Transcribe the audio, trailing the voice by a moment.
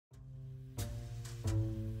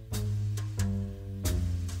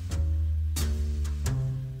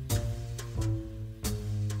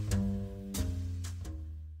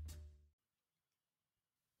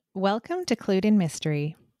Welcome to Clued in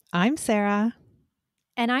Mystery. I'm Sarah.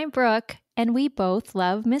 And I'm Brooke, and we both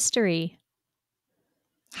love mystery.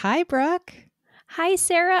 Hi, Brooke. Hi,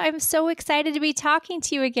 Sarah. I'm so excited to be talking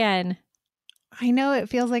to you again. I know it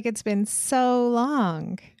feels like it's been so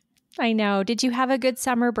long. I know. Did you have a good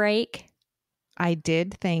summer break? I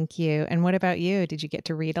did, thank you. And what about you? Did you get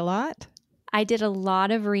to read a lot? I did a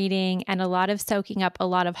lot of reading and a lot of soaking up a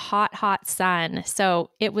lot of hot sun.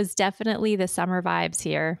 So it was definitely the summer vibes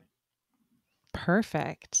here.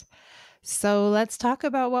 Perfect. So let's talk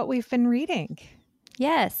about what we've been reading.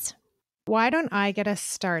 Yes. Why don't I get us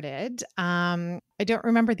started? I don't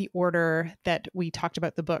remember the order that we talked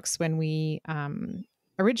about the books when we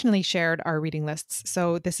originally shared our reading lists.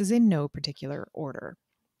 So this is in no particular order.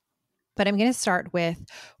 But I'm going to start with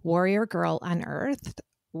Warrior Girl Unearthed,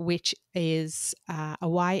 which is a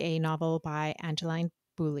YA novel by Angeline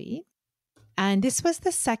Boulley. And this was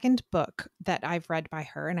the second book that I've read by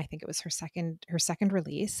her, and I think it was her second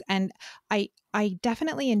release. And I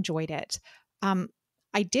definitely enjoyed it.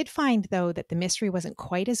 I did find, though, that the mystery wasn't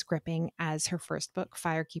quite as gripping as her first book,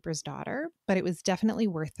 Firekeeper's Daughter, but it was definitely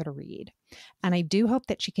worth a read. And I do hope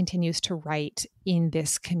that she continues to write in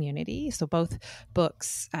this community. So both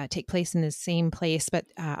books take place in the same place, but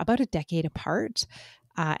about a decade apart.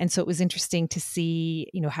 And so it was interesting to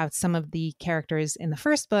see, how some of the characters in the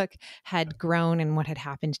first book had grown and what had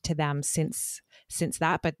happened to them since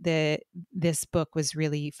that. But this book was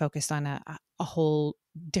really focused on a whole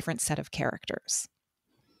different set of characters.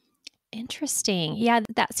 Interesting. Yeah,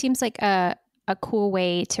 that seems like a cool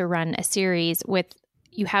way to run a series with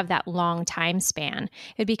you have that long time span.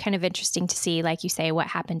 It'd be kind of interesting to see, like you say, what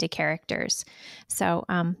happened to characters. So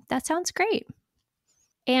that sounds great.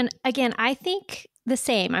 And again, I think the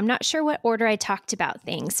same. I'm not sure what order I talked about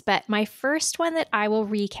things, but my first one that I will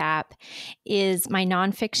recap is my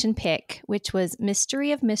nonfiction pick, which was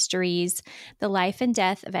Mystery of Mysteries, The Life and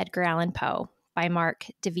Death of Edgar Allan Poe by Mark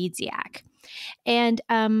Dawidziak. And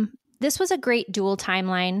this was a great dual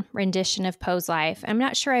timeline rendition of Poe's life. I'm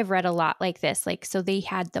not sure I've read a lot like this. So they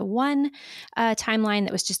had the one timeline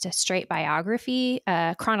that was just a straight biography,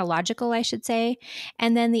 chronological, I should say.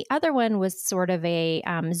 And then the other one was sort of a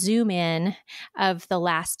zoom in of the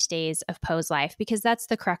last days of Poe's life, because that's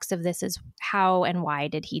the crux of this, is how and why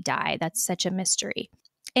did he die? That's such a mystery.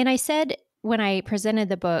 And I said when I presented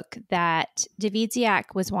the book that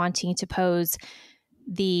Dawidziak was wanting to pose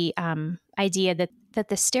the idea that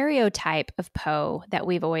the stereotype of Poe that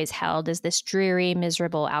we've always held as this dreary,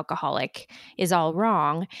 miserable alcoholic is all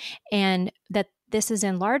wrong, and that this is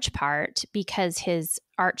in large part because his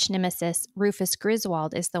arch nemesis, Rufus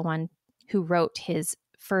Griswold, is the one who wrote his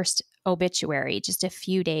first obituary just a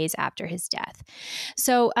few days after his death.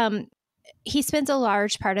 So he spends a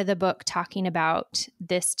large part of the book talking about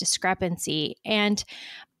this discrepancy, and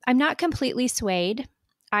I'm not completely swayed.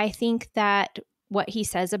 I think that what he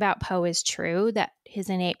says about Poe is true, that his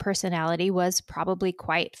innate personality was probably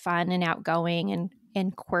quite fun and outgoing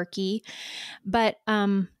and quirky. But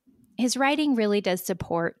his writing really does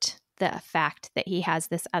support the fact that he has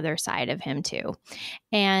this other side of him too.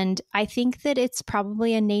 And I think that it's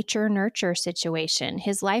probably a nature-nurture situation.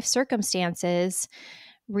 His life circumstances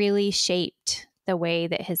really shaped the way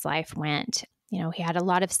that his life went. He had a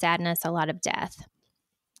lot of sadness, a lot of death.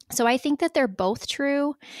 So I think that they're both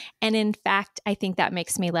true. And in fact, I think that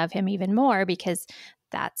makes me love him even more, because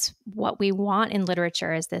that's what we want in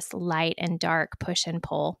literature, is this light and dark push and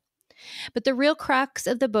pull. But the real crux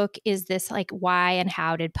of the book is this, why and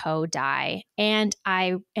how did Poe die? And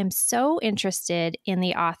I am so interested in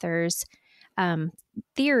the author's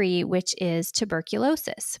theory, which is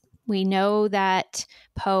tuberculosis. We know that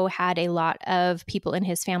Poe had a lot of people in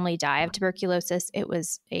his family die of tuberculosis. It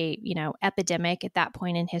was a, epidemic at that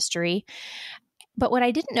point in history. But what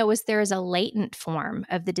I didn't know was there is a latent form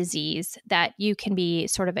of the disease that you can be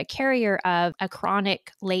sort of a carrier of, a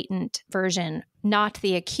chronic latent version, not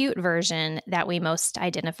the acute version that we most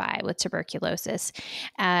identify with tuberculosis.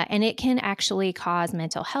 And it can actually cause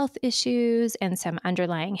mental health issues and some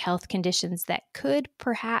underlying health conditions that could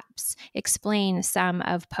perhaps explain some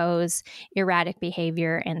of Poe's erratic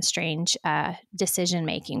behavior and strange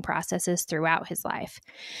decision-making processes throughout his life.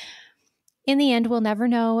 In the end, we'll never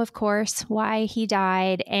know, of course, why he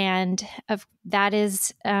died, and that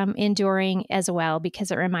is enduring as well, because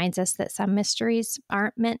it reminds us that some mysteries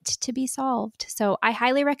aren't meant to be solved. So I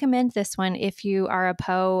highly recommend this one if you are a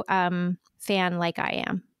Poe fan like I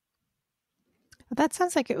am. Well, that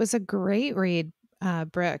sounds like it was a great read,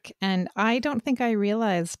 Brooke. And I don't think I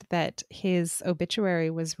realized that his obituary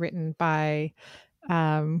was written by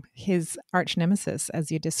his arch nemesis,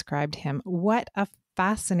 as you described him. What a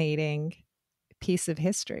fascinating piece of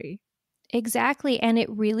history. Exactly. And it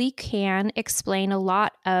really can explain a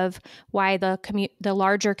lot of why the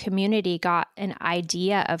larger community got an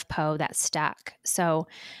idea of Poe that stuck. So,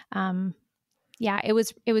 yeah, it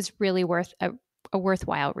was really worth a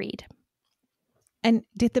worthwhile read. And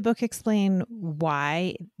did the book explain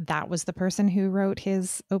why that was the person who wrote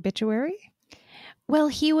his obituary? Well,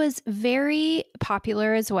 he was very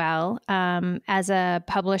popular as well as a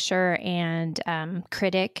publisher and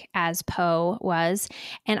critic, as Poe was.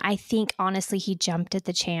 And I think, honestly, he jumped at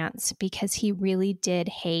the chance because he really did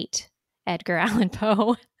hate Edgar Allan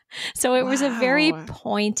Poe. So it was a very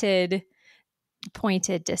pointed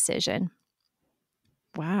decision.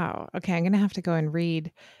 Wow. Okay, I'm going to have to go and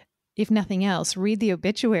read, if nothing else, read the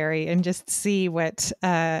obituary and just see what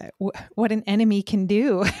an enemy can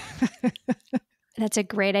do. That's a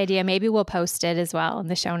great idea. Maybe we'll post it as well in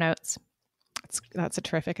the show notes. That's a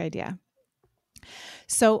terrific idea.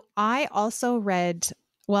 So I also read,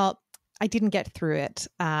 well, I didn't get through it,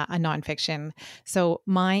 a nonfiction. So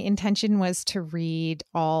my intention was to read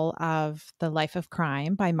all of The Life of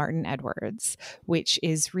Crime by Martin Edwards, which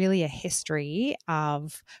is really a history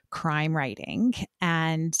of crime writing.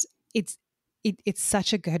 And it's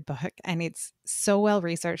such a good book, and it's so well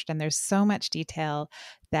researched, and there's so much detail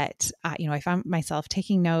that, I found myself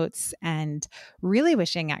taking notes and really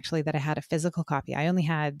wishing actually that I had a physical copy. I only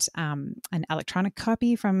had an electronic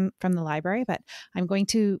copy from the library, but I'm going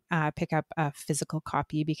to pick up a physical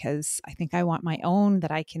copy because I think I want my own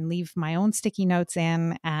that I can leave my own sticky notes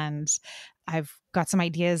in. And I've got some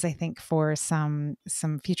ideas, I think, for some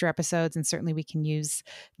future episodes, and certainly we can use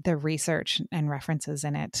the research and references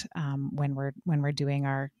in it when we're doing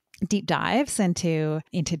our deep dives into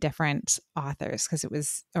different authors, because it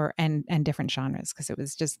was and different genres, because it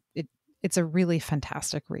was just it's a really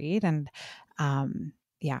fantastic read. And I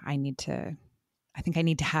think I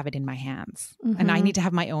need to have it in my hands. Mm-hmm. And I need to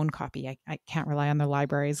have my own copy. I can't rely on the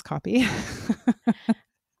library's copy.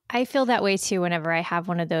 I feel that way too whenever I have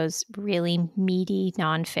one of those really meaty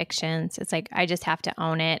nonfictions. It's like I just have to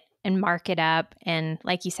own it and mark it up and,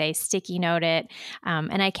 like you say, sticky note it.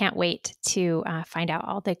 And I can't wait to find out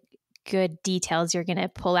all the good details you're going to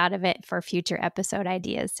pull out of it for future episode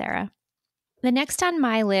ideas, Sarah. The next on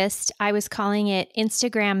my list, I was calling it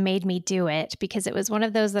Instagram Made Me Do It, because it was one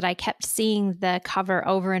of those that I kept seeing the cover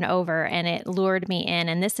over and over and it lured me in.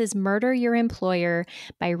 And this is Murder Your Employer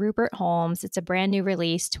by Rupert Holmes. It's a brand new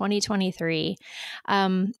release, 2023.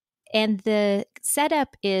 And the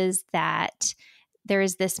setup is that there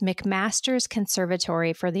is this McMaster's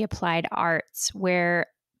Conservatory for the Applied Arts where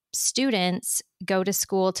students go to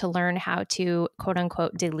school to learn how to, quote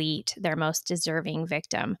unquote, delete their most deserving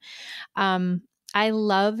victim. I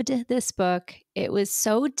loved this book. It was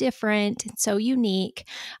so different, so unique.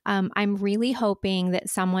 I'm really hoping that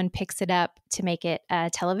someone picks it up to make it a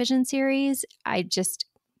television series. I just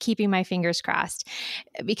keeping my fingers crossed,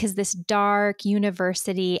 because this dark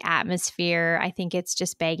university atmosphere, I think it's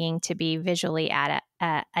just begging to be visually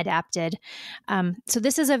adapted. So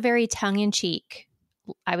this is a very tongue-in-cheek,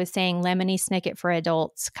 I was saying Lemony Snicket for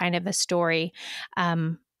adults kind of a story,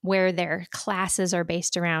 where their classes are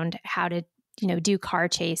based around how to, do car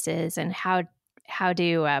chases and how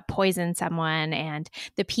to poison someone. And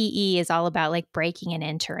the PE is all about like breaking and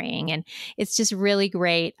entering. And it's just really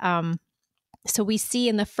great. So we see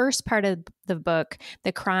in the first part of the book,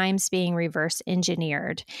 the crimes being reverse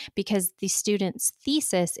engineered, because the student's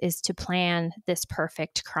thesis is to plan this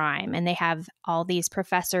perfect crime. And they have all these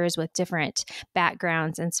professors with different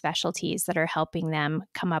backgrounds and specialties that are helping them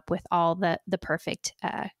come up with all the perfect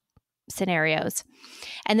scenarios.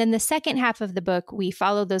 And then the second half of the book, we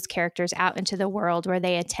follow those characters out into the world where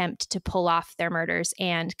they attempt to pull off their murders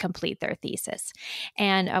and complete their thesis.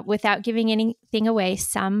 And without giving anything away,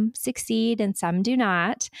 some succeed and some do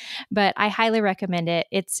not, but I highly recommend it.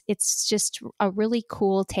 It's just a really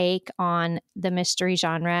cool take on the mystery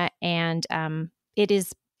genre, and it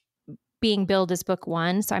is being billed as book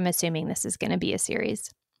one, so I'm assuming this is going to be a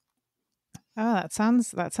series. Oh, that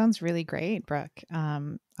sounds really great, Brooke.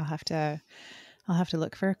 I'll have to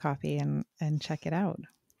look for a copy and check it out.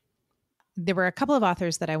 There were a couple of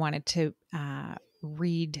authors that I wanted to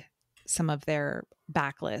read some of their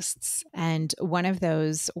backlists, and one of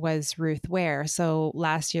those was Ruth Ware. So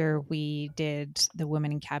last year we did The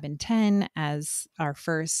Woman in Cabin 10 as our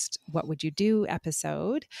first What Would You Do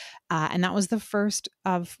episode, and that was the first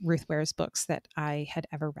of Ruth Ware's books that I had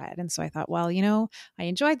ever read. And so I thought, well, I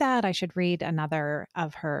enjoyed that. I should read another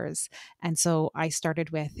of hers. And so I started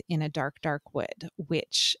with In a Dark, Dark Wood,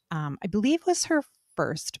 which I believe was her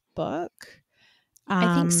first book.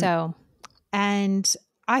 I think so. And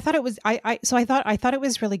I thought it was I thought it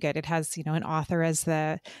was really good. It has, you know, an author as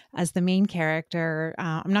the main character.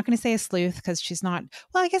 I'm not going to say a sleuth because she's not.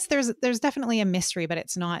 Well, I guess there's definitely a mystery, but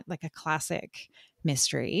it's not like a classic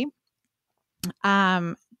mystery.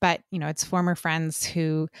 But you know, it's former friends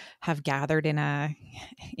who have gathered in a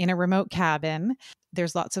remote cabin.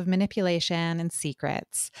 There's lots of manipulation and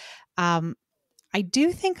secrets. I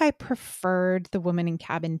do think I preferred the woman in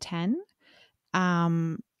cabin 10.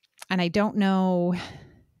 And I don't know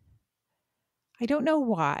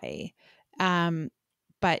why.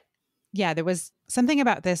 But yeah, there was something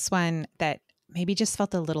about this one that maybe just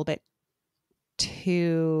felt a little bit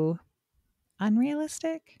too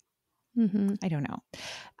unrealistic. Mm-hmm. I don't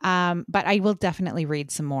know. But I will definitely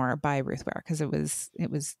read some more by Ruth Ware because it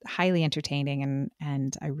was highly entertaining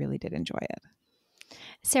and I really did enjoy it.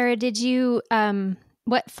 Sarah, did you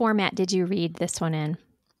what format did you read this one in?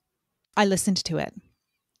 I listened to it.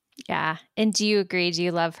 Yeah. And do you agree? Do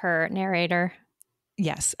you love her narrator?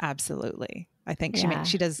 Yes, absolutely. I think Yeah.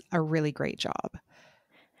 she does a really great job.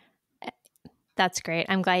 That's great.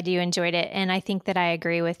 I'm glad you enjoyed it. And I think that I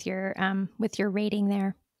agree with your rating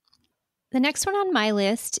there. The next one on my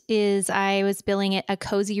list is, I was billing it a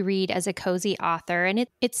cozy read as a cozy author, and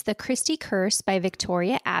it's The Christie Curse by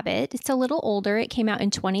Victoria Abbott. It's a little older. It came out in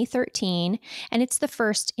 2013, and it's the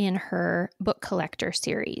first in her book collector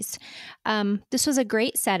series. This was a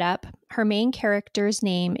great setup. Her main character's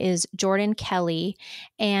name is Jordan Kelly,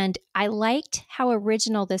 and I liked how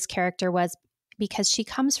original this character was because she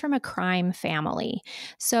comes from a crime family.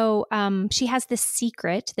 So she has this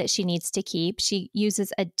secret that she needs to keep. She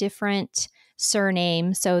uses a different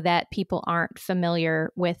surname so that people aren't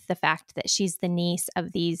familiar with the fact that she's the niece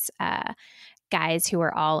of these guys who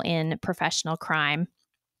are all in professional crime.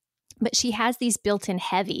 But she has these built-in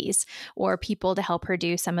heavies, or people to help her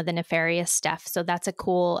do some of the nefarious stuff. So that's a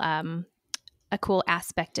cool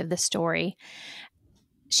aspect of the story.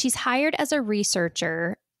 She's hired as a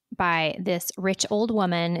researcher by this rich old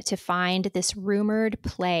woman to find this rumored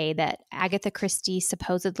play that Agatha Christie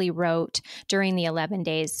supposedly wrote during the 11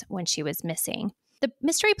 days when she was missing. The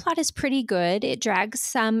mystery plot is pretty good. It drags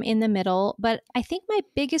some in the middle, but I think my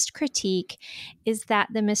biggest critique is that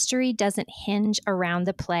the mystery doesn't hinge around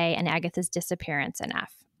the play and Agatha's disappearance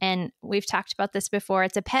enough. And we've talked about this before.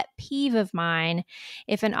 It's a pet peeve of mine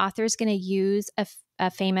if an author is going to use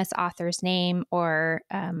a famous author's name or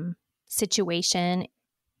situation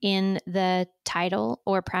in the title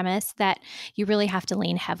or premise, that you really have to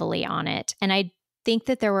lean heavily on it. And I think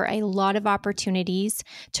that there were a lot of opportunities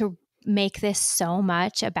to make this so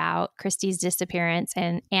much about Christie's disappearance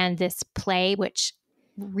and this play, which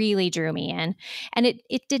really drew me in. And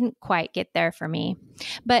it didn't quite get there for me.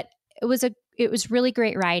 But it was really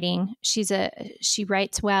great writing. She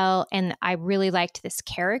writes well, and I really liked this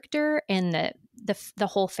character and the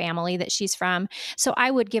whole family that she's from. So I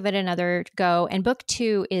would give it another go. And book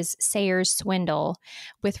 2 is Sayers' Swindle,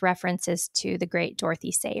 with references to the great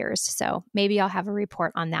Dorothy Sayers. So maybe I'll have a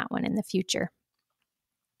report on that one in the future.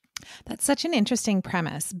 That's such an interesting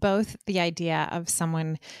premise, both the idea of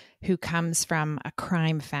someone who comes from a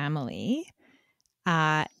crime family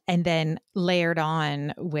and then layered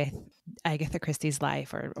on with Agatha Christie's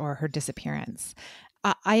life or her disappearance.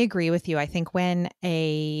 I agree with you. I think when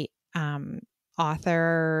a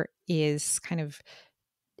author is kind of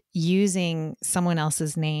using someone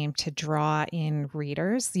else's name to draw in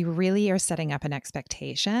readers, you really are setting up an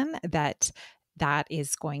expectation that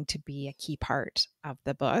is going to be a key part of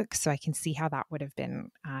the book. So I can see how that would have been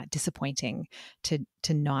disappointing to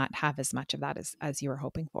not have as much of that as you were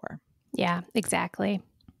hoping for. Yeah, exactly.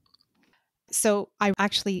 So I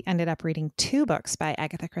actually ended up reading 2 books by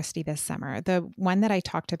Agatha Christie this summer. The one that I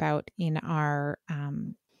talked about in our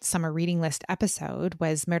summer reading list episode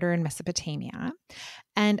was Murder in Mesopotamia.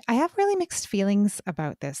 And I have really mixed feelings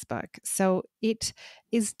about this book. So it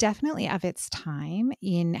is definitely of its time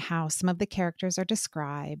in how some of the characters are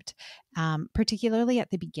described, particularly at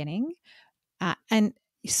the beginning. And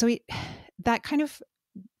so that kind of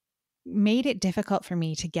made it difficult for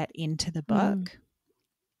me to get into the book.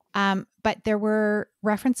 But there were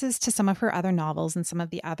references to some of her other novels and some of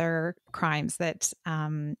the other crimes that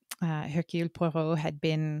Hercule Poirot had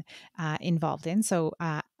been involved in. So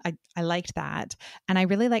I liked that. And I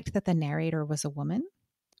really liked that the narrator was a woman,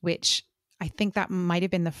 which I think that might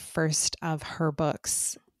have been the first of her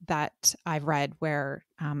books that I've read where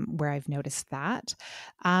I've noticed that.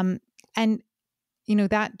 And you know,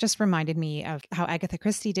 that just reminded me of how Agatha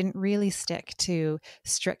Christie didn't really stick to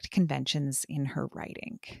strict conventions in her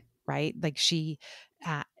writing, right? Like she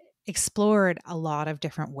explored a lot of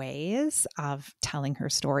different ways of telling her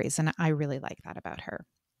stories. And I really like that about her.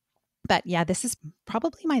 But yeah, this is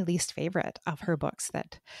probably my least favorite of her books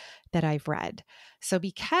that I've read. So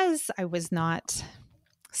because I was not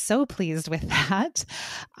so pleased with that,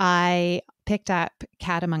 I picked up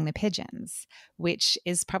Cat Among the Pigeons, which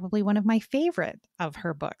is probably one of my favorite of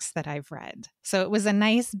her books that I've read. So it was a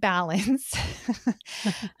nice balance.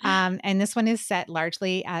 And this one is set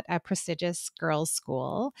largely at a prestigious girls'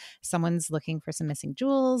 school. Someone's looking for some missing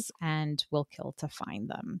jewels and will kill to find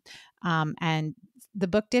them. And the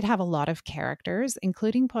book did have a lot of characters,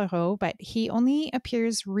 including Poirot, but he only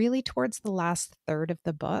appears really towards the last third of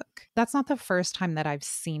the book. That's not the first time that I've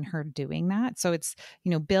seen her doing that. So it's,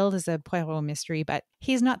 billed as a Poirot mystery, but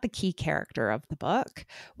he's not the key character of the book,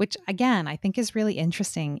 which again, I think is really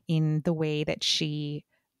interesting in the way that she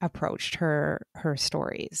approached her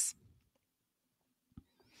stories.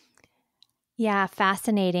 Yeah,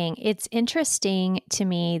 fascinating. It's interesting to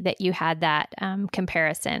me that you had that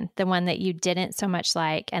comparison, the one that you didn't so much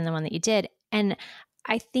like and the one that you did. And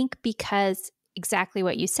I think because exactly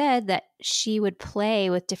what you said, that she would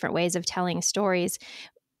play with different ways of telling stories,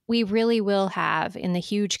 we really will have in the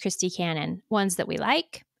huge Christie canon ones that we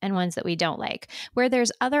like and ones that we don't like. Where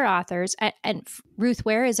there's other authors, and Ruth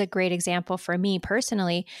Ware is a great example for me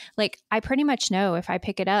personally. Like, I pretty much know if I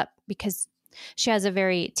pick it up because she has a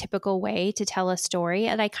very typical way to tell a story,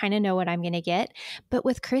 and I kind of know what I'm going to get. But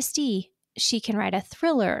with Christie, she can write a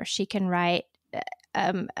thriller. She can write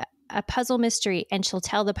a puzzle mystery, and she'll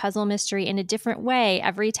tell the puzzle mystery in a different way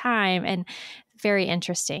every time, and very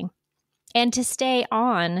interesting. And to stay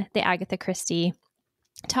on the Agatha Christie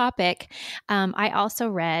topic, I also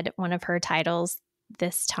read one of her titles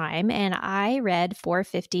this time, and I read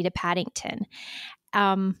 450 to Paddington.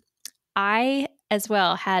 I as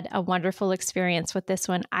well had a wonderful experience with this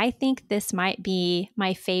one. I think this might be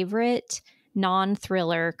my favorite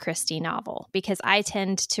non-thriller Christie novel because I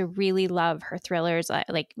tend to really love her thrillers.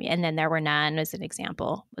 Like, And Then There Were None as an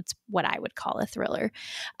example. It's what I would call a thriller.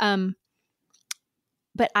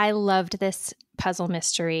 But I loved this puzzle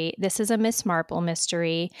mystery. This is a Miss Marple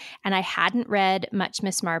mystery, and I hadn't read much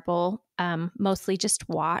Miss Marple, mostly just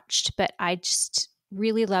watched, but I just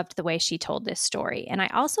really loved the way she told this story. And I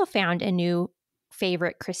also found a new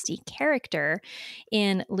favorite Christie character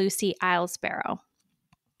in Lucy Islesborough.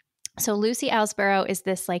 So Lucy Islesborough is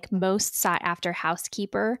this like most sought after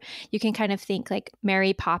housekeeper. You can kind of think like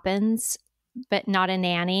Mary Poppins, but not a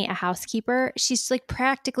nanny, a housekeeper. She's like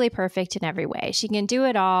practically perfect in every way. She can do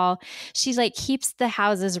it all. She's like keeps the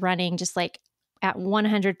houses running just like at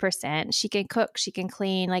 100%. She can cook, she can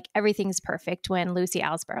clean, like everything's perfect when Lucy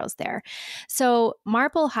Islesborough's there. So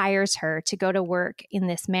Marple hires her to go to work in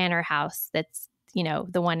this manor house that's,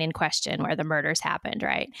 the one in question where the murders happened,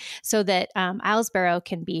 right? So that Islesborough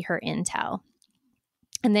can be her intel.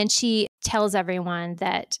 And then she tells everyone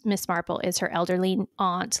that Miss Marple is her elderly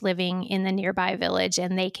aunt living in the nearby village,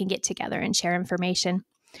 and they can get together and share information.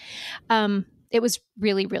 It was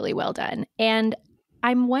really, really well done. And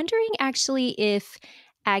I'm wondering actually if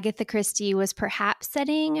Agatha Christie was perhaps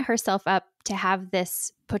setting herself up to have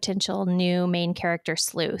this potential new main character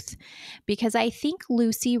sleuth, because I think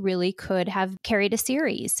Lucy really could have carried a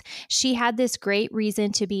series. She had this great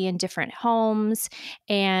reason to be in different homes,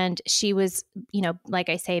 and she was, like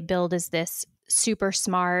I say, billed as this super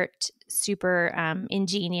smart, super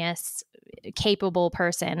ingenious, capable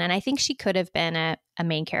person. And I think she could have been a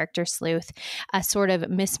main character sleuth, a sort of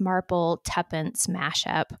Miss Marple Tuppence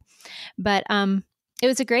mashup. But it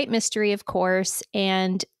was a great mystery, of course,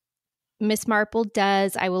 and Miss Marple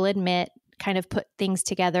does, I will admit, kind of put things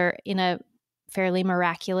together in a fairly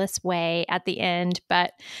miraculous way at the end,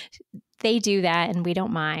 but they do that and we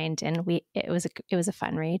don't mind, and it was a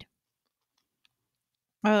fun read.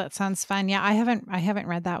 Oh, that sounds fun. Yeah, I haven't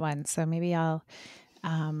read that one, so maybe I'll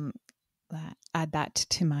add that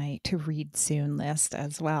to my to read soon list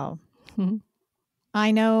as well. Mm-hmm.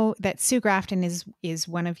 I know that Sue Grafton is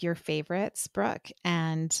one of your favorites, Brooke,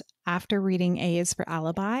 and after reading A is for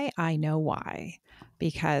Alibi, I know why,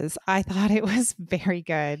 because I thought it was very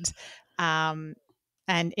good. And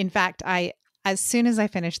in fact, as soon as I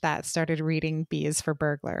finished that, started reading B is for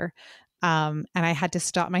Burglar. And I had to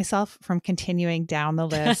stop myself from continuing down the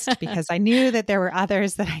list because I knew that there were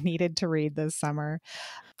others that I needed to read this summer.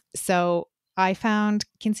 So I found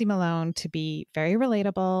Kinsey Malone to be very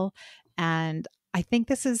relatable, and I think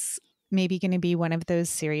this is maybe going to be one of those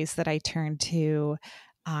series that I turn to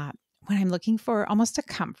when I'm looking for almost a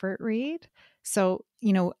comfort read. So,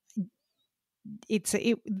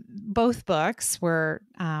 both books were,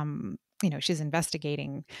 she's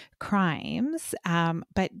investigating crimes,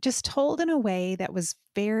 but just told in a way that was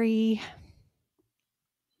very,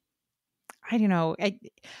 I don't know. It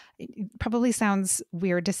probably sounds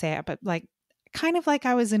weird to say it, but like kind of like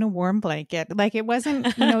I was in a warm blanket. Like it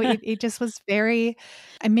wasn't, it just was very,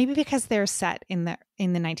 and maybe because they're set in the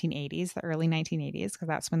 1980s, the early 1980s, because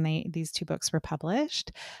that's when these two books were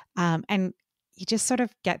published. And you just sort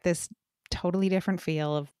of get this totally different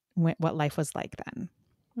feel of what life was like then.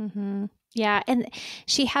 Mm-hmm. Yeah. And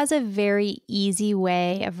she has a very easy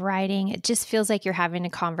way of writing. It just feels like you're having a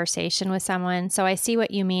conversation with someone. So I see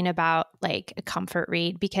what you mean about like a comfort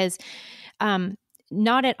read, because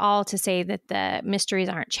not at all to say that the mysteries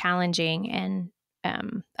aren't challenging and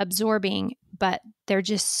absorbing, but they're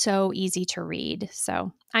just so easy to read.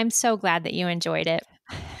 So I'm so glad that you enjoyed it.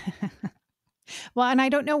 Well, and I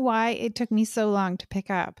don't know why it took me so long to pick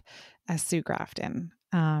up Sue Grafton,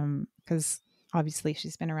 because obviously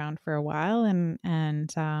she's been around for a while,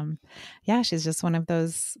 and yeah, she's just one of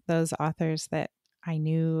those authors that I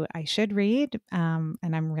knew I should read, and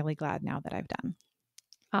I'm really glad now that I've done.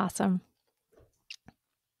 Awesome.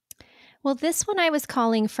 Well, this one I was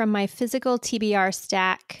calling from my physical TBR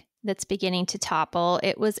stack that's beginning to topple.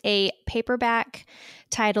 It was a paperback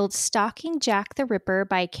titled Stalking Jack the Ripper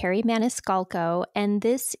by Kerri Maniscalco, and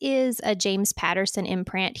this is a James Patterson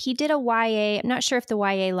imprint. He did a YA. I'm not sure if the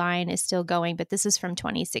YA line is still going, but this is from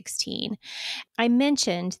 2016. I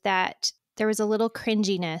mentioned that there was a little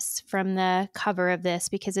cringiness from the cover of this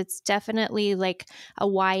because it's definitely like a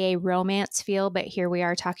YA romance feel, but here we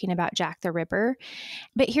are talking about Jack the Ripper.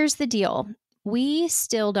 But here's the deal. We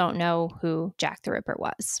still don't know who Jack the Ripper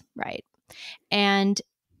was, right? And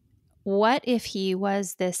what if he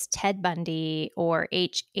was this Ted Bundy or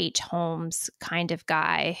H.H. Holmes kind of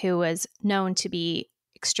guy who was known to be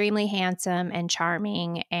extremely handsome and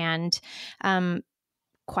charming and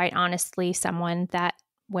quite honestly someone that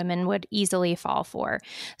women would easily fall for?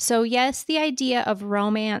 So yes, the idea of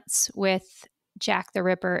romance with Jack the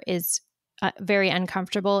Ripper is very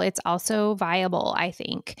uncomfortable. It's also viable, I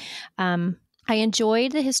think. I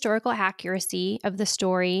enjoyed the historical accuracy of the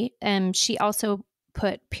story. She also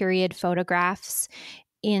put period photographs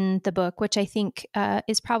in the book, which I think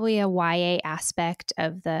is probably a YA aspect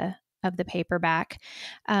of the paperback.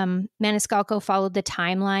 Maniscalco followed the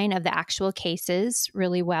timeline of the actual cases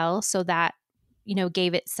really well, so that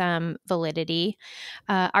gave it some validity.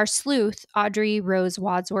 Our sleuth, Audrey Rose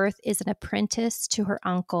Wadsworth, is an apprentice to her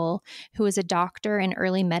uncle, who is a doctor and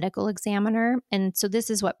early medical examiner. And so this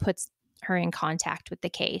is what puts her in contact with the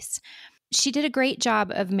case. She did a great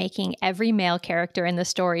job of making every male character in the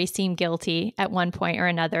story seem guilty at one point or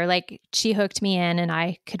another. Like, she hooked me in and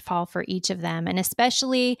I could fall for each of them. And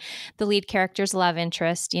especially the lead character's love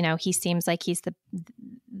interest. He seems like he's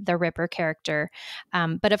the Ripper character.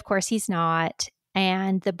 But of course he's not.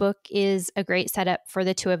 And the book is a great setup for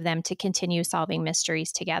the two of them to continue solving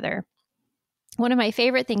mysteries together. One of my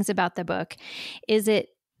favorite things about the book is it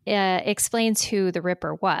explains who the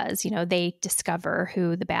Ripper was. They discover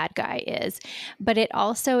who the bad guy is, but it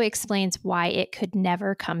also explains why it could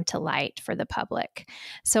never come to light for the public.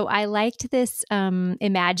 So I liked this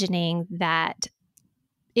imagining that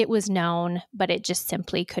it was known, but it just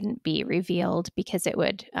simply couldn't be revealed because it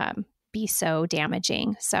would be so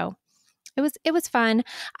damaging. So it was fun.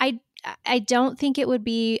 I don't think it would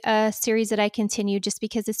be a series that I continue just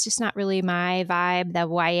because it's just not really my vibe, the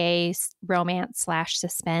YA romance /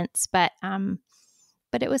 suspense, but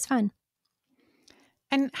it was fun.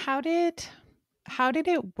 And how did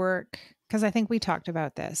it work? Because I think we talked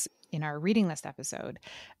about this in our reading list episode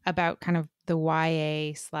about kind of the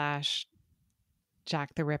YA /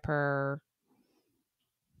 Jack the Ripper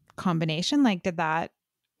combination. Like, did that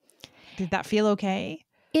feel okay?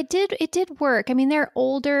 It did work. I mean, they're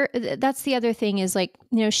older. That's the other thing is like,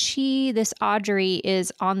 this Audrey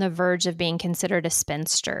is on the verge of being considered a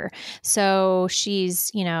spinster. So she's,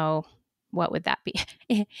 what would that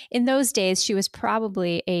be? In those days, she was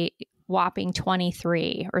probably a whopping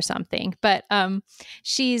 23 or something, but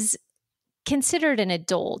she's considered an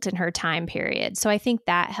adult in her time period. So I think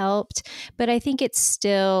that helped, but I think it's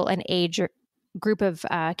still an age group of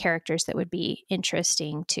characters that would be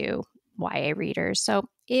interesting to YA readers. So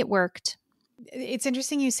it worked. It's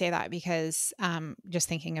interesting you say that because just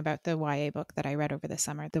thinking about the YA book that I read over the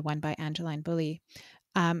summer, the one by Angeline Boulley,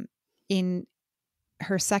 in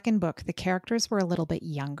her second book, the characters were a little bit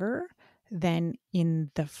younger than in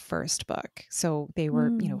the first book. So they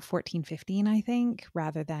were, 14, 15, I think,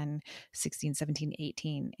 rather than 16, 17,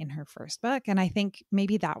 18 in her first book. And I think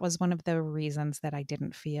maybe that was one of the reasons that I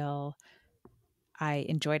didn't feel I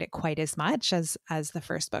enjoyed it quite as much as the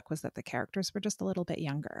first book, was that the characters were just a little bit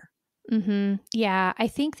younger. Mm-hmm. Yeah, I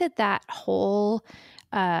think that whole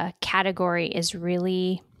category is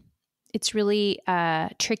really it's really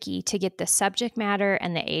tricky to get the subject matter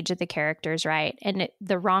and the age of the characters right, and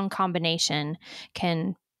the wrong combination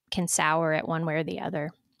can sour it one way or the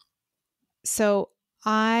other. So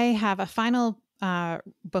I have a final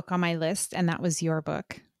book on my list, and that was your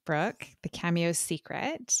book, Brooke, The Cameo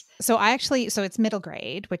Secret. So it's middle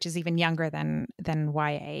grade, which is even younger than YA.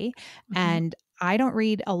 Mm-hmm. And I don't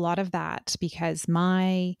read a lot of that because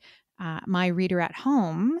my reader at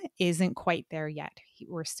home isn't quite there yet.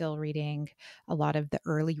 We're still reading a lot of the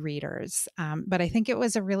early readers. But I think it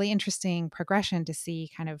was a really interesting progression to see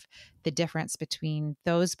kind of the difference between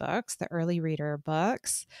those books, the early reader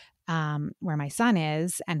books, where my son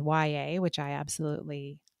is, and YA, which I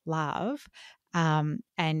absolutely love. And,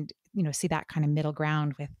 see that kind of middle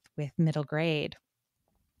ground with middle grade.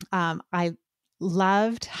 I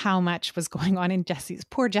loved how much was going on in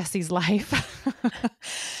poor Jessie's life.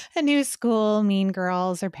 A new school, mean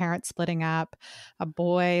girls, her parents splitting up, a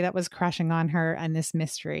boy that was crushing on her, and this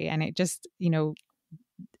mystery. And it just,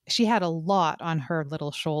 she had a lot on her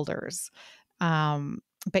little shoulders.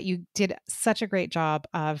 But you did such a great job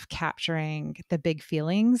of capturing the big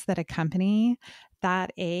feelings that accompany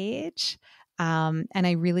that age. And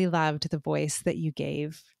I really loved the voice that you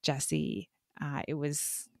gave Jessie. It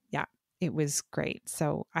was great.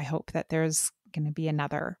 So I hope that there's going to be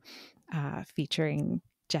another featuring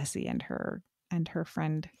Jessie and her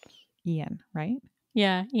friend Ian, right?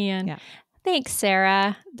 Yeah, Ian. Yeah. Thanks,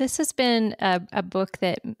 Sarah. This has been a book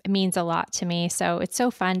that means a lot to me. So it's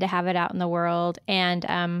so fun to have it out in the world. And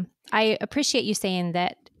I appreciate you saying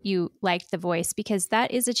that you liked the voice, because that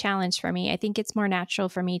is a challenge for me. I think it's more natural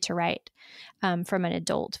for me to write from an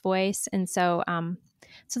adult voice. And so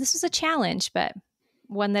this was a challenge, but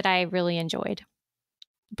one that I really enjoyed.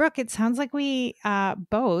 Brooke, it sounds like we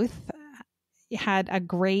both had a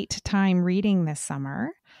great time reading this summer.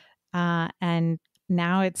 And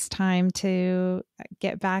now it's time to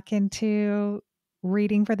get back into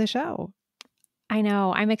reading for the show. I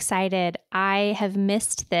know. I'm excited. I have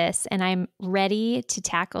missed this, and I'm ready to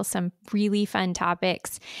tackle some really fun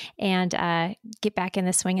topics and get back in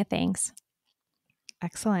the swing of things.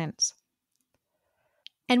 Excellent.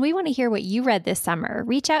 And we want to hear what you read this summer.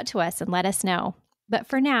 Reach out to us and let us know. But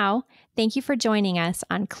for now, thank you for joining us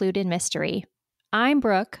on Clued in Mystery. I'm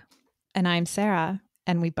Brooke. And I'm Sarah,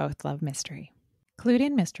 and we both love mystery. Clued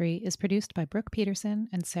in Mystery is produced by Brooke Peterson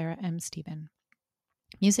and Sarah M. Stephen.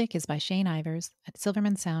 Music is by Shane Ivers at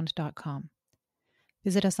silvermansound.com.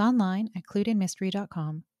 Visit us online at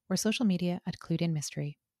cluedinmystery.com or social media at Clued in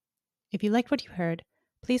Mystery. If you liked what you heard,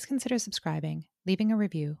 please consider subscribing, leaving a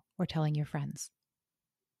review, or telling your friends.